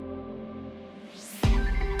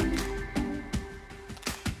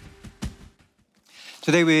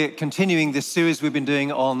Today we're continuing this series we've been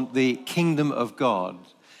doing on the Kingdom of God.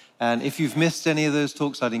 And if you've missed any of those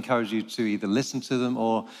talks, I'd encourage you to either listen to them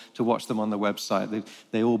or to watch them on the website.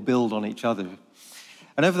 They all build on each other.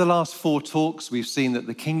 And over the last 4 talks, we've seen that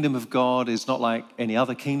the Kingdom of God is not like any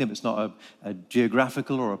other kingdom. It's not a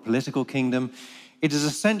geographical or a political kingdom. It is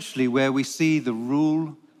essentially where we see the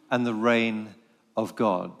rule and the reign of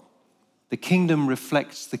God. The kingdom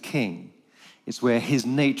reflects the king. It's where his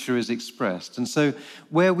nature is expressed. And so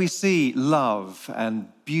where we see love and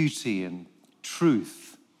beauty and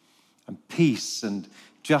truth and peace and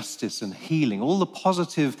justice and healing, all the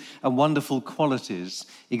positive and wonderful qualities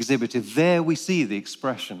exhibited, there we see the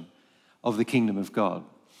expression of the kingdom of God.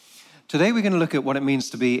 Today we're going to look at what it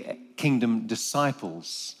means to be kingdom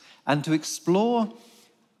disciples and to explore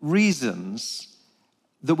reasons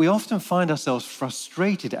that we often find ourselves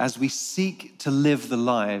frustrated as we seek to live the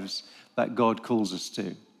lives that God calls us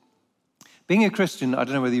to. Being a Christian, I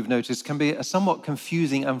don't know whether you've noticed, can be a somewhat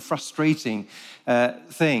confusing and frustrating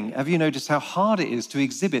thing. Have you noticed how hard it is to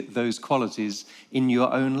exhibit those qualities in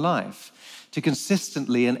your own life? To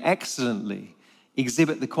consistently and excellently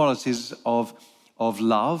exhibit the qualities of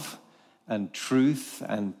love and truth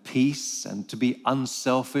and peace, and to be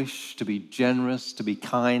unselfish, to be generous, to be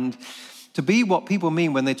kind, to be what people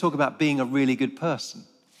mean when they talk about being a really good person.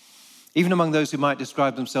 Even among those who might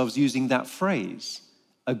describe themselves using that phrase,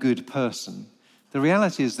 a good person, the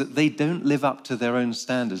reality is that they don't live up to their own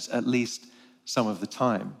standards, at least some of the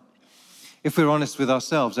time. If we're honest with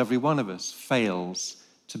ourselves, every one of us fails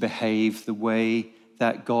to behave the way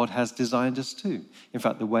that God has designed us to. In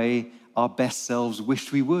fact, the way our best selves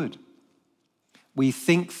wish we would. We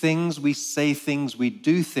think things, we say things, we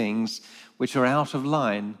do things which are out of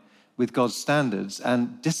line with God's standards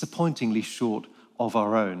and disappointingly short of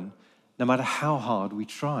our own, no matter how hard we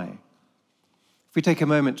try. If we take a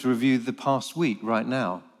moment to review the past week right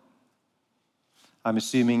now, I'm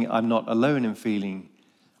assuming I'm not alone in feeling,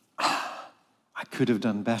 I could have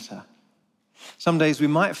done better. Some days we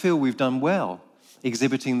might feel we've done well,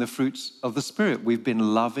 exhibiting the fruits of the Spirit. We've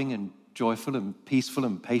been loving and joyful and peaceful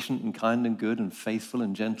and patient and kind and good and faithful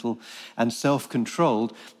and gentle and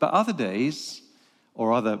self-controlled. But other days,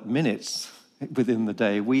 or other minutes within the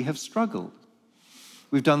day, we have struggled.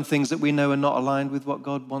 We've done things that we know are not aligned with what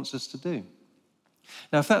God wants us to do.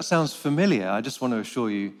 Now, if that sounds familiar, I just want to assure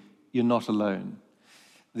you, you're not alone.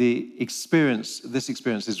 This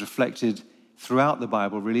experience is reflected throughout the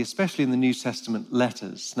Bible, really, especially in the New Testament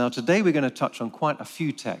letters. Now, today we're going to touch on quite a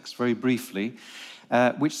few texts, very briefly,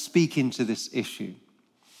 which speak into this issue.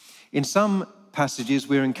 In some passages,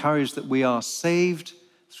 we're encouraged that we are saved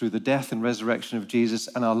through the death and resurrection of Jesus,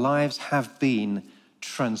 and our lives have been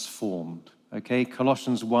transformed. Okay,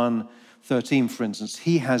 Colossians 1:13, for instance,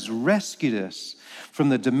 he has rescued us from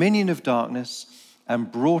the dominion of darkness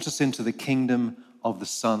and brought us into the kingdom of the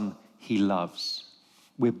Son he loves.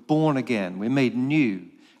 We're born again. We're made new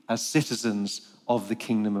as citizens of the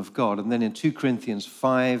kingdom of God. And then in 2 Corinthians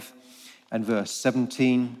 5 and verse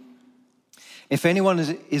 17, if anyone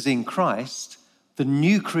is in Christ, the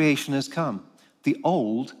new creation has come. The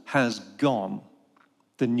old has gone.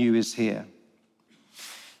 The new is here.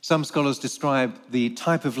 Some scholars describe the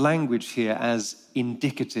type of language here as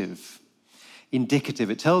indicative. Indicative.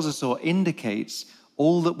 It tells us or indicates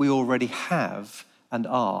all that we already have and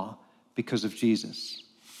are because of Jesus.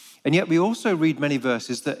 And yet we also read many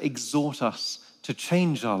verses that exhort us to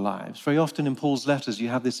change our lives. Very often in Paul's letters, you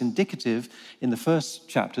have this indicative in the first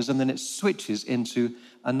chapters, and then it switches into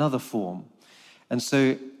another form. And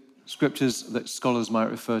so scriptures that scholars might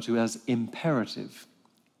refer to as imperative.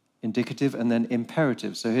 Indicative and then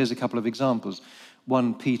imperative. So here's a couple of examples.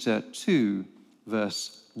 1 Peter 2,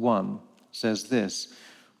 verse 1 says this,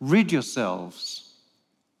 rid yourselves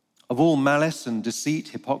of all malice and deceit,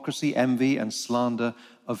 hypocrisy, envy, and slander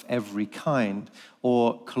of every kind.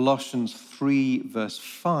 Or Colossians 3, verse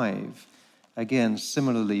 5, again,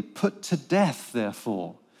 similarly, put to death,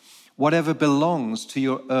 therefore, whatever belongs to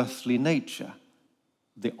your earthly nature,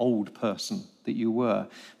 the old person that you were.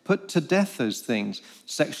 Put to death those things,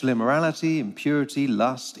 sexual immorality, impurity,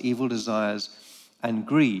 lust, evil desires, and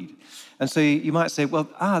greed. And so you might say, well,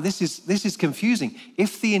 this is confusing.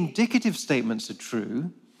 If the indicative statements are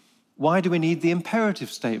true, why do we need the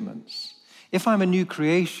imperative statements? If I'm a new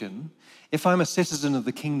creation, if I'm a citizen of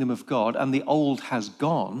the kingdom of God and the old has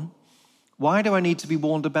gone, why do I need to be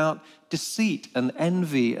warned about deceit and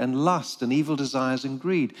envy and lust and evil desires and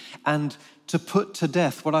greed, and to put to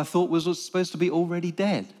death what I thought was supposed to be already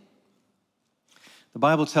dead? The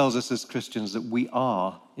Bible tells us as Christians that we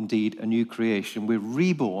are indeed a new creation. We're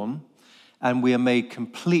reborn and we are made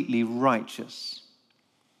completely righteous.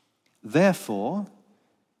 Therefore,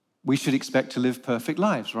 we should expect to live perfect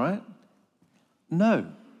lives, right? No,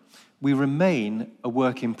 we remain a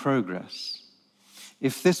work in progress.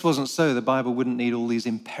 If this wasn't so, the Bible wouldn't need all these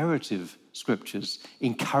imperative scriptures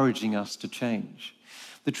encouraging us to change.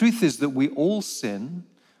 The truth is that we all sin,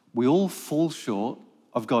 we all fall short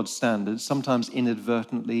of God's standards, sometimes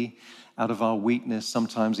inadvertently, out of our weakness,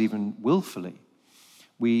 sometimes even willfully.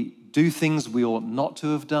 We do things we ought not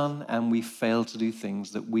to have done, and we fail to do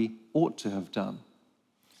things that we ought to have done.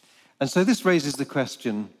 And so this raises the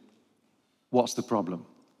question, what's the problem?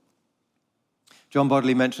 John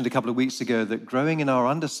Bodley mentioned a couple of weeks ago that growing in our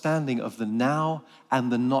understanding of the now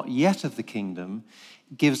and the not yet of the kingdom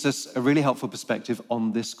gives us a really helpful perspective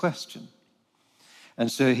on this question.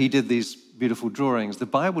 And so he did these beautiful drawings, the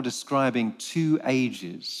Bible describing two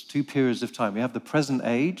ages, two periods of time. We have the present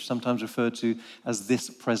age, sometimes referred to as this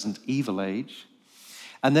present evil age.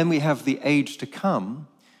 And then we have the age to come,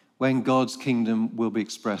 when God's kingdom will be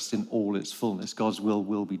expressed in all its fullness. God's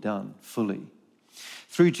will be done fully.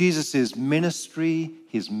 Through Jesus' ministry,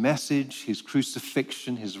 his message, his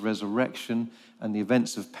crucifixion, his resurrection, and the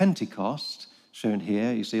events of Pentecost, shown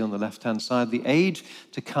here, you see on the left-hand side, the age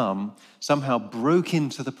to come somehow broke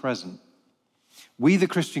into the present. We, the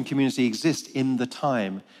Christian community, exist in the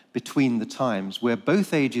time between the times, where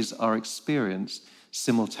both ages are experienced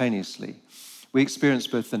simultaneously. We experience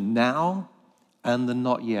both the now and the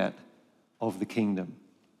not yet of the kingdom.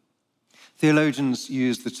 Theologians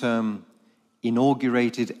use the term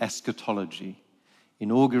inaugurated eschatology.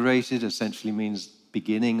 Inaugurated essentially means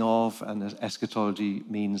beginning of, and eschatology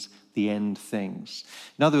means the end things.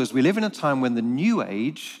 In other words, we live in a time when the new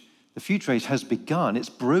age, the future age, has begun. It's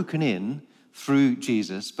broken in through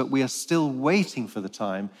Jesus, but we are still waiting for the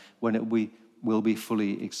time when it will be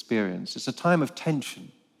fully experienced. It's a time of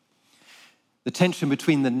tension. The tension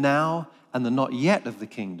between the now and the not yet of the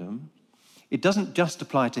kingdom, it doesn't just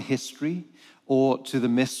apply to history or to the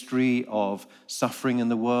mystery of suffering in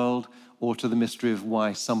the world or to the mystery of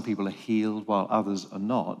why some people are healed while others are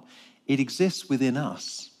not. It exists within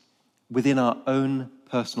us, within our own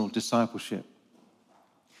personal discipleship.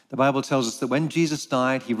 The Bible tells us that when Jesus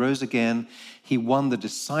died, he rose again, he won the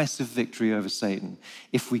decisive victory over Satan.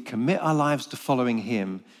 If we commit our lives to following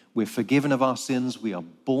him, we're forgiven of our sins, we are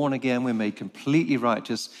born again, we're made completely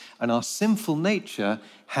righteous, and our sinful nature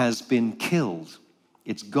has been killed.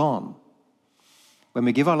 It's gone. When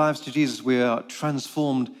we give our lives to Jesus, we are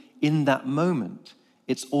transformed in that moment.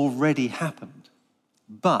 It's already happened.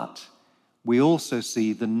 But we also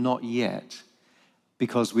see the not yet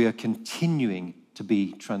because we are continuing to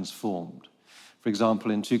be transformed. For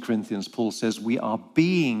example, in 2 Corinthians, Paul says we are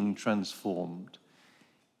being transformed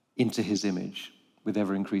into his image with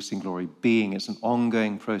ever-increasing glory. Being, it's an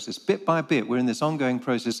ongoing process. Bit by bit, we're in this ongoing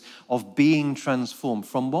process of being transformed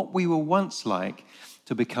from what we were once like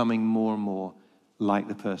to becoming more and more like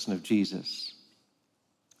the person of Jesus.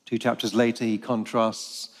 2 chapters later, he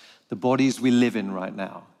contrasts the bodies we live in right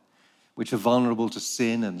now, which are vulnerable to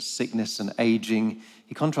sin and sickness and aging.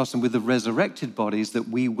 He contrasts them with the resurrected bodies that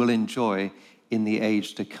we will enjoy in the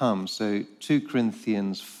age to come. So 2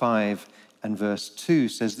 Corinthians 5 and verse 2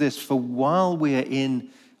 says this,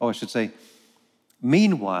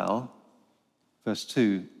 meanwhile, verse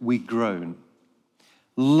 2, we groan,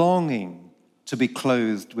 longing to be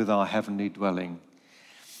clothed with our heavenly dwelling.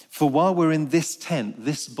 For while we're in this tent,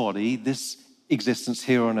 this body, this existence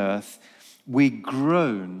here on earth, we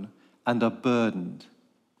groan and are burdened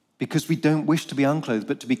because we don't wish to be unclothed,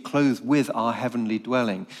 but to be clothed with our heavenly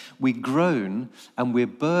dwelling. We groan and we're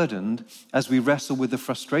burdened as we wrestle with the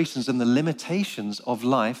frustrations and the limitations of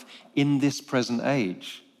life in this present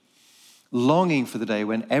age, longing for the day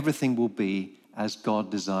when everything will be as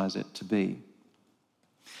God desires it to be.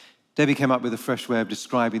 Debbie came up with a fresh way of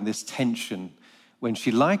describing this tension when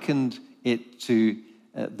she likened it to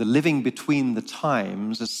the living between the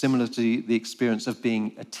times as similar to the experience of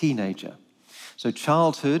being a teenager. So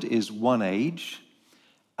childhood is one age,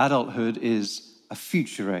 adulthood is a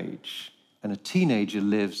future age, and a teenager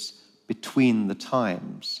lives between the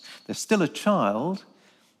times. They're still a child,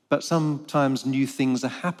 but sometimes new things are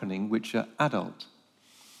happening which are adult.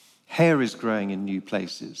 Hair is growing in new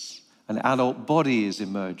places. An adult body is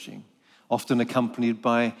emerging, often accompanied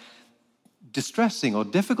by distressing or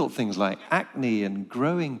difficult things like acne and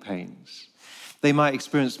growing pains. They might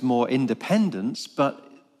experience more independence, but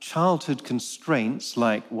childhood constraints,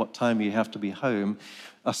 like what time you have to be home,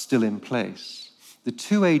 are still in place. The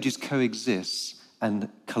two ages coexist and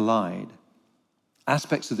collide.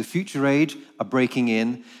 Aspects of the future age are breaking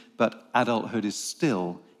in, but adulthood is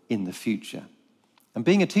still in the future. And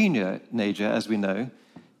being a teenager, as we know,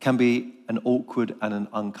 can be an awkward and an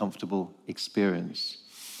uncomfortable experience.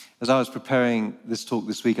 as I was preparing this talk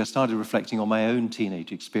this week, I started reflecting on my own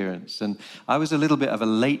teenage experience. And I was a little bit of a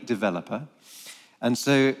late developer. And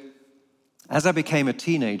so as I became a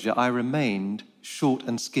teenager, I remained short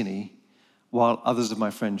and skinny while others of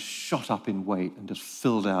my friends shot up in weight and just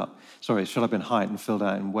shot up in height and filled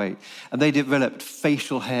out in weight. And they developed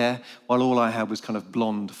facial hair while all I had was kind of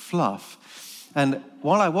blonde fluff. And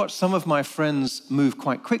while I watched some of my friends move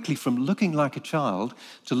quite quickly from looking like a child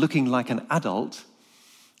to looking like an adult,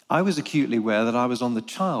 I was acutely aware that I was on the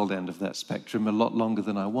child end of that spectrum a lot longer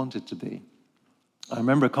than I wanted to be. I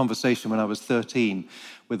remember a conversation when I was 13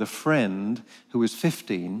 with a friend who was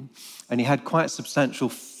 15, and he had quite substantial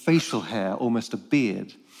facial hair, almost a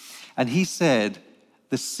beard. And he said,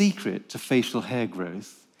 the secret to facial hair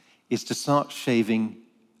growth is to start shaving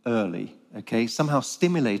early, okay? Somehow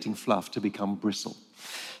stimulating fluff to become bristle.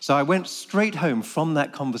 So I went straight home from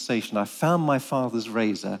that conversation. I found my father's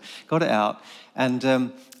razor, got it out,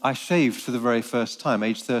 and I shaved for the very first time,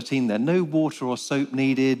 age 13 then. No water or soap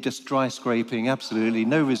needed, just dry scraping, absolutely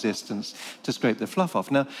no resistance to scrape the fluff off.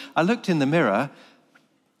 Now, I looked in the mirror,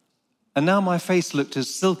 and now my face looked as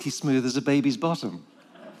silky smooth as a baby's bottom.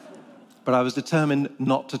 But I was determined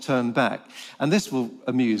not to turn back. And this will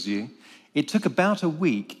amuse you. It took about a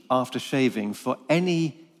week after shaving for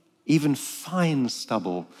any even fine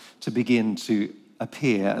stubble to begin to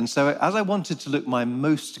appear. And so as I wanted to look my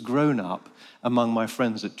most grown up among my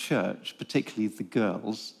friends at church, particularly the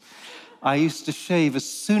girls, I used to shave as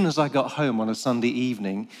soon as I got home on a Sunday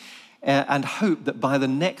evening and hope that by the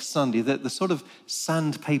next Sunday that the sort of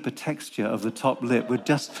sandpaper texture of the top lip would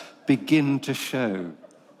just begin to show.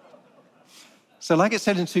 So like it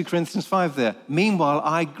said in 2 Corinthians 5 there, meanwhile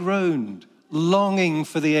I groaned, longing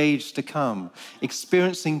for the age to come,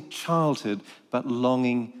 experiencing childhood, but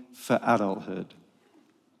longing for adulthood.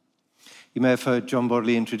 You may have heard John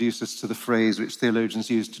Bodley introduce us to the phrase which theologians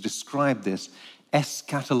use to describe this,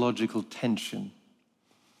 eschatological tension.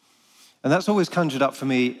 And that's always conjured up for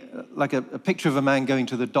me like a picture of a man going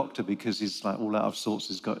to the doctor because he's like all out of sorts,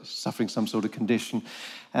 he's suffering some sort of condition.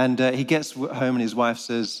 And he gets home and his wife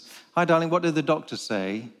says, "Hi, darling, what did the doctor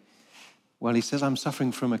say?" Well, he says, "I'm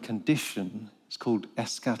suffering from a condition. It's called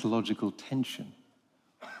eschatological tension."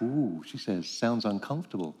 "Ooh," she says, "sounds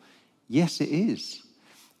uncomfortable." Yes, it is.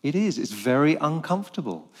 It is. It's very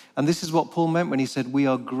uncomfortable. And this is what Paul meant when he said, we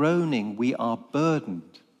are groaning, we are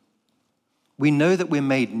burdened. We know that we're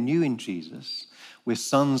made new in Jesus. We're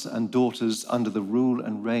sons and daughters under the rule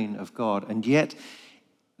and reign of God. And yet,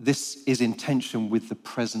 this is in tension with the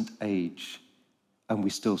present age, and we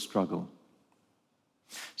still struggle.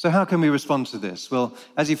 So how can we respond to this? Well,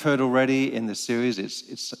 as you've heard already in this series,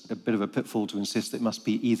 it's a bit of a pitfall to insist it must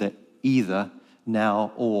be either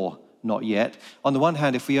now or not yet. On the one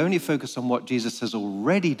hand, if we only focus on what Jesus has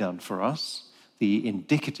already done for us, the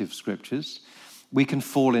indicative scriptures, we can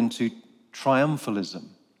fall into triumphalism,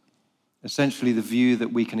 essentially the view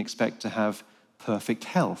that we can expect to have perfect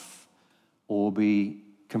health or be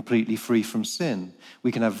completely free from sin.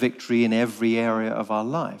 We can have victory in every area of our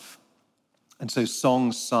life. And so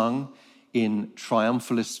songs sung in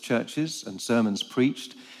triumphalist churches and sermons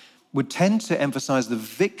preached would tend to emphasize the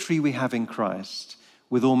victory we have in Christ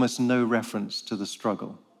with almost no reference to the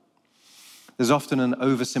struggle. There's often an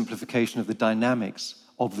oversimplification of the dynamics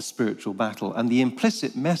of the spiritual battle, and the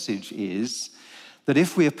implicit message is that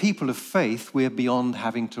if we are people of faith, we are beyond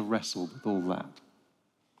having to wrestle with all that.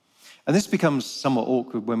 And this becomes somewhat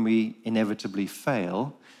awkward when we inevitably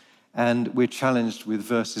fail, and we're challenged with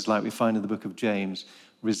verses like we find in the book of James,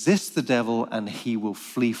 resist the devil and he will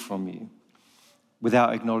flee from you,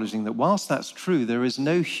 without acknowledging that whilst that's true, there is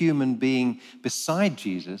no human being beside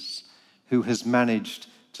Jesus who has managed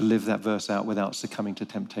to live that verse out without succumbing to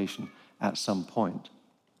temptation at some point.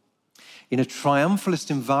 In a triumphalist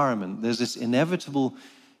environment, there's this inevitable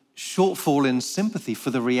shortfall in sympathy for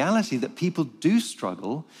the reality that people do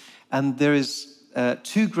struggle, and there is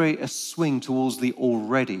too great a swing towards the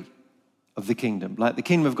already of the kingdom. Like the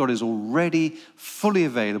kingdom of God is already fully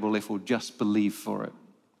available if we'll just believe for it.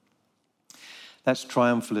 That's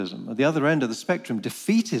triumphalism. At the other end of the spectrum,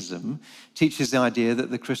 defeatism teaches the idea that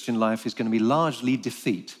the Christian life is going to be largely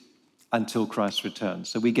defeat until Christ returns.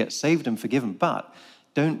 So we get saved and forgiven, but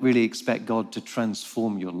don't really expect God to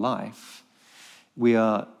transform your life. We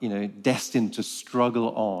are, destined to struggle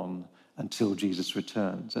on until Jesus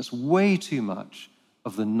returns. That's way too much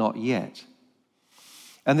of the not yet.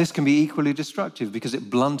 And this can be equally destructive because it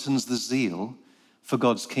bluntens the zeal for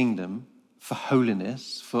God's kingdom, for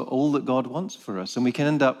holiness, for all that God wants for us. And we can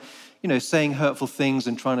end up, saying hurtful things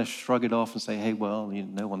and trying to shrug it off and say, hey, well,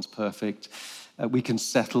 no one's perfect. We can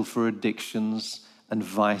settle for addictions and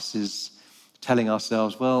vices telling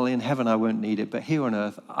ourselves, well, in heaven I won't need it, but here on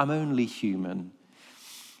earth I'm only human.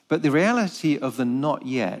 But the reality of the not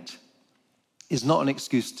yet is not an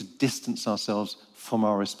excuse to distance ourselves from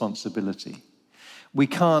our responsibility. We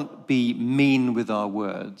can't be mean with our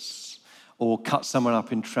words or cut someone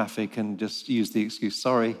up in traffic and just use the excuse,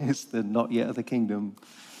 sorry, it's the not yet of the kingdom.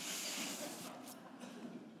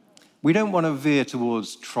 We don't want to veer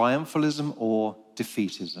towards triumphalism or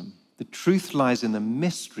defeatism. The truth lies in the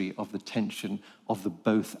mystery of the tension of the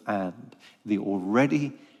both and, the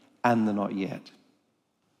already and the not yet.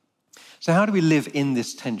 So how do we live in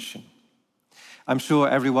this tension? I'm sure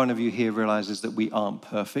every one of you here realizes that we aren't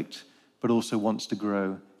perfect, but also wants to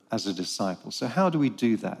grow as a disciple. So how do we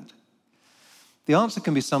do that? The answer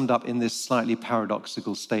can be summed up in this slightly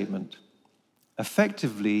paradoxical statement.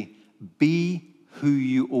 Effectively, be who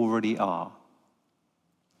you already are.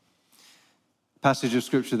 The passage of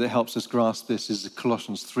scripture that helps us grasp this is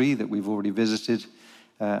Colossians 3 that we've already visited.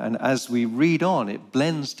 And as we read on, it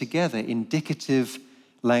blends together indicative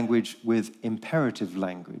language with imperative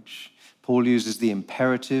language. Paul uses the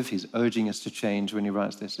imperative. He's urging us to change when he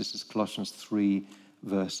writes this. This is Colossians 3,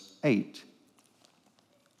 verse 8.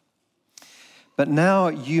 But now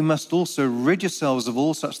you must also rid yourselves of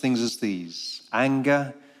all such things as these: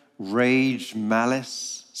 anger, rage,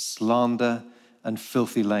 malice, slander, and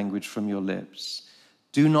filthy language from your lips.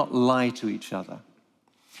 Do not lie to each other.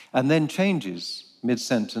 And then changes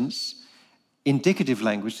mid-sentence, indicative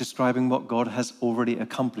language describing what God has already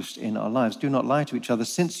accomplished in our lives. Do not lie to each other,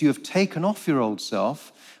 since you have taken off your old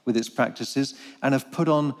self with its practices and have put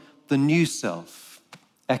on the new self.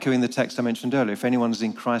 Echoing the text I mentioned earlier, if anyone is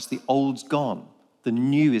in Christ, the old's gone, the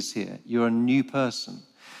new is here. You're a new person.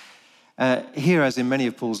 Here, as in many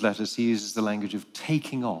of Paul's letters, he uses the language of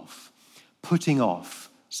taking off, putting off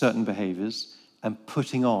certain behaviors and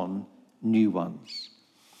putting on new ones.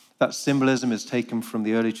 That symbolism is taken from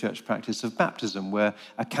the early church practice of baptism, where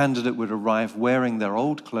a candidate would arrive wearing their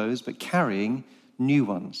old clothes but carrying new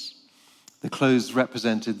ones. The clothes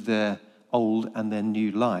represented their old and their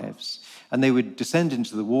new lives. And they would descend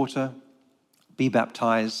into the water, be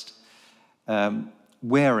baptized,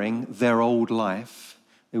 wearing their old life.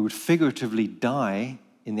 They would figuratively die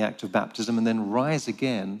in the act of baptism and then rise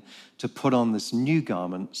again to put on this new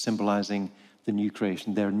garment, symbolizing the new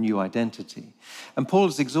creation, their new identity. And Paul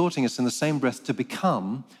is exhorting us in the same breath to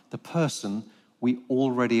become the person we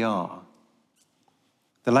already are.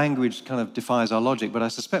 The language kind of defies our logic, but I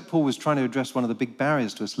suspect Paul was trying to address one of the big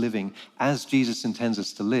barriers to us living as Jesus intends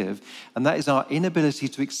us to live, and that is our inability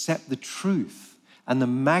to accept the truth and the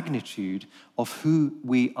magnitude of who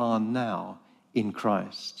we are now in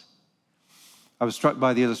Christ. I was struck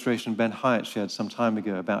by the illustration Ben Hyatt shared some time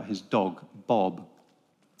ago about his dog, Bob,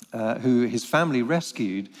 who his family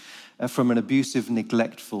rescued from an abusive,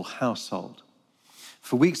 neglectful household.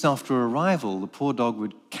 For weeks after arrival, the poor dog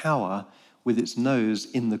would cower with its nose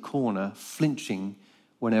in the corner, flinching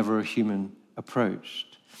whenever a human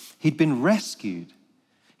approached. He'd been rescued.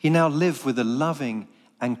 He now lived with a loving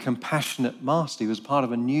and compassionate master. He was part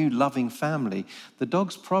of a new loving family. The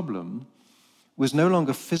dog's problem was no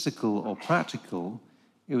longer physical or practical,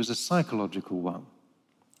 it was a psychological one.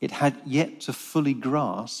 It had yet to fully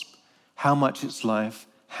grasp how much its life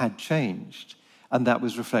had changed, and that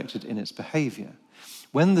was reflected in its behavior.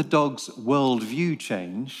 When the dog's worldview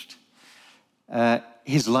changed,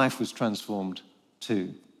 his life was transformed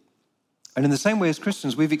too. And in the same way as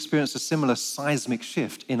Christians, we've experienced a similar seismic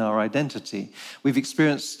shift in our identity. We've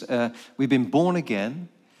been born again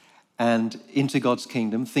and into God's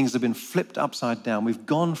kingdom. Things have been flipped upside down. We've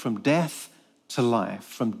gone from death to life,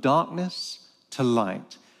 from darkness to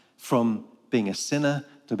light, from being a sinner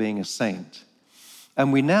to being a saint.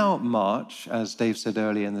 And we now march, as Dave said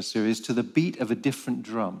earlier in the series, to the beat of a different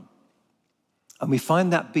drum. And we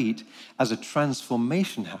find that beat as a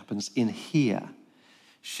transformation happens in here,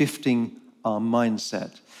 shifting our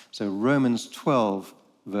mindset. So Romans 12,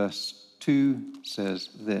 verse 2 says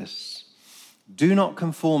this: "Do not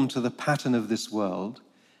conform to the pattern of this world,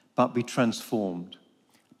 but be transformed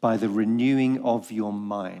by the renewing of your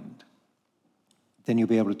mind. Then you'll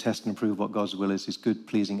be able to test and approve what God's will is, his good,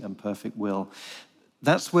 pleasing, and perfect will."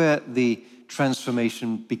 That's where the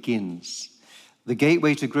transformation begins. The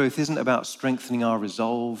gateway to growth isn't about strengthening our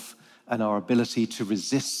resolve and our ability to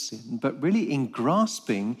resist sin, but really in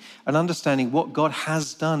grasping and understanding what God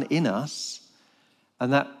has done in us,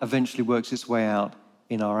 and that eventually works its way out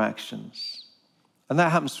in our actions. And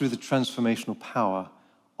that happens through the transformational power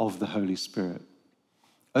of the Holy Spirit.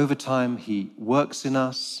 Over time, he works in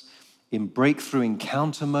us in breakthrough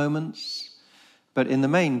encounter moments, but in the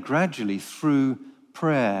main, gradually through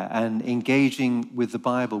prayer and engaging with the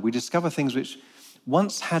Bible, we discover things which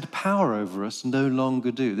once had power over us no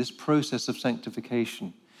longer do. This process of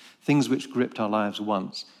sanctification, things which gripped our lives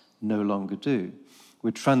once no longer do.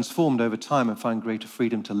 We're transformed over time and find greater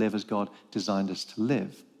freedom to live as God designed us to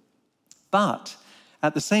live. But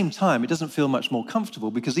at the same time, it doesn't feel much more comfortable,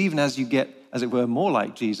 because even as you get, as it were, more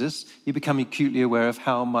like Jesus, you become acutely aware of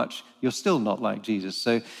how much you're still not like Jesus.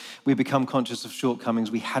 So we become conscious of shortcomings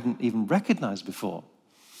we hadn't even recognized before.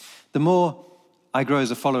 The more I grow as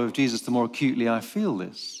a follower of Jesus, the more acutely I feel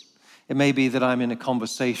this. It may be that I'm in a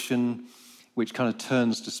conversation which kind of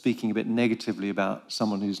turns to speaking a bit negatively about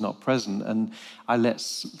someone who's not present, and I let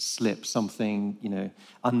slip something,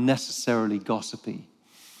 unnecessarily gossipy.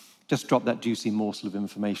 Just drop that juicy morsel of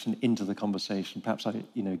information into the conversation. Perhaps I,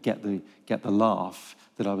 get the laugh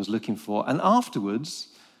that I was looking for. And afterwards,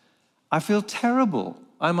 I feel terrible.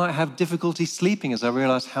 I might have difficulty sleeping as I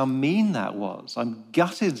realize how mean that was. I'm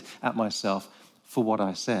gutted at myself for what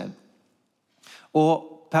I said.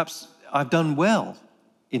 Or perhaps I've done well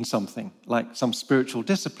in something, like some spiritual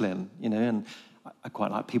discipline, and I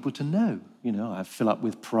quite like people to know. I fill up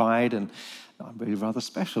with pride and I'm really rather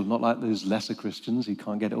special, not like those lesser Christians who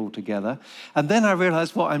can't get it all together. And then I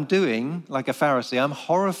realize what I'm doing, like a Pharisee, I'm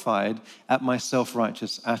horrified at my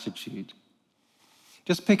self-righteous attitude.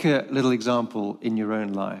 Just pick a little example in your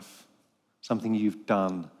own life, something you've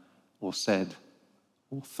done or said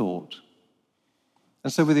or thought.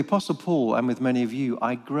 And so with the Apostle Paul and with many of you,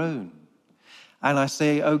 I groan. And I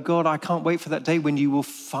say, oh God, I can't wait for that day when you will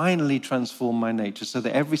finally transform my nature so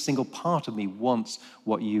that every single part of me wants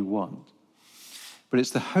what you want. But it's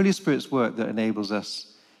the Holy Spirit's work that enables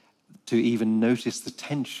us to even notice the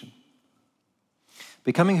tension.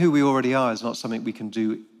 Becoming who we already are is not something we can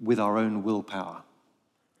do with our own willpower.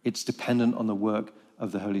 It's dependent on the work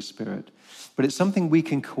of the Holy Spirit. But it's something we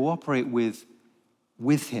can cooperate with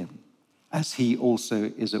him as he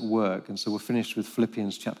also is at work. And so we're finished with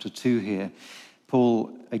Philippians chapter 2 here.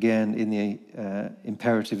 Paul, again, in the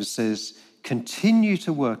imperative, says, continue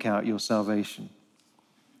to work out your salvation.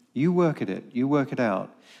 You work at it. You work it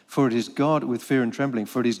out. For it is God, with fear and trembling,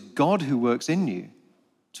 for it is God who works in you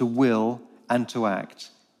to will and to act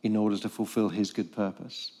in order to fulfill his good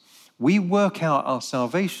purpose. We work out our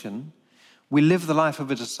salvation. We live the life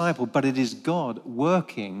of a disciple, but it is God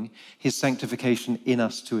working his sanctification in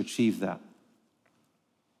us to achieve that.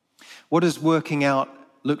 What does working out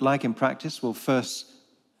look like in practice? Well, first,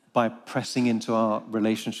 by pressing into our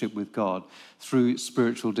relationship with God through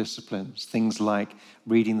spiritual disciplines, things like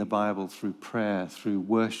reading the Bible, through prayer, through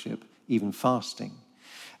worship, even fasting.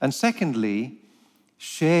 And secondly,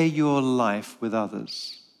 share your life with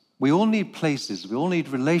others. We all need places, we all need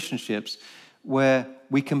relationships where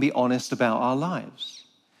we can be honest about our lives.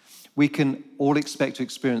 We can all expect to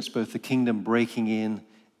experience both the kingdom breaking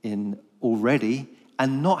in already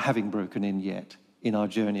and not having broken in yet in our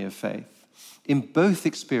journey of faith. In both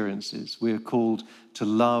experiences, we are called to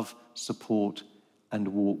love, support, and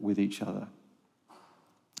walk with each other.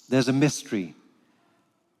 There's a mystery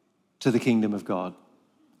to the kingdom of God,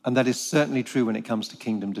 and that is certainly true when it comes to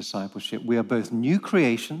kingdom discipleship. We are both new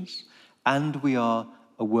creations and we are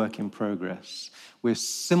a work in progress. We're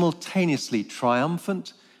simultaneously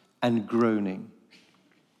triumphant and groaning.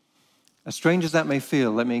 As strange as that may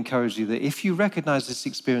feel, let me encourage you that if you recognize this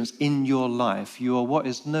experience in your life, you are what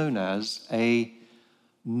is known as a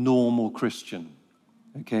normal Christian,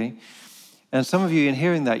 okay? And some of you, in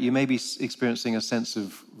hearing that, you may be experiencing a sense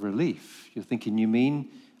of relief. You're thinking, you mean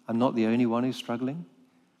I'm not the only one who's struggling?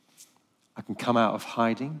 I can come out of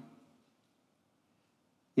hiding?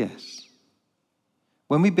 Yes.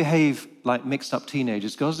 When we behave like mixed-up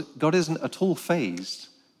teenagers, God isn't at all fazed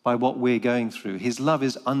by what we're going through. His love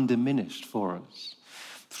is undiminished for us.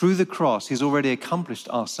 Through the cross, he's already accomplished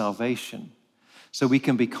our salvation, so we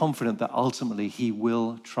can be confident that ultimately he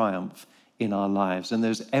will triumph in our lives. And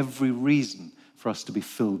there's every reason for us to be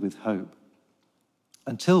filled with hope.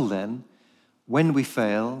 Until then, when we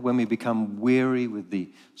fail, when we become weary with the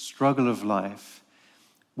struggle of life,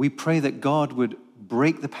 we pray that God would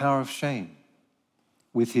break the power of shame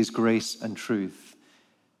with his grace and truth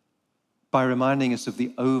by reminding us of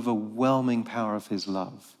the overwhelming power of his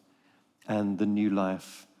love and the new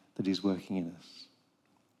life that he's working in us.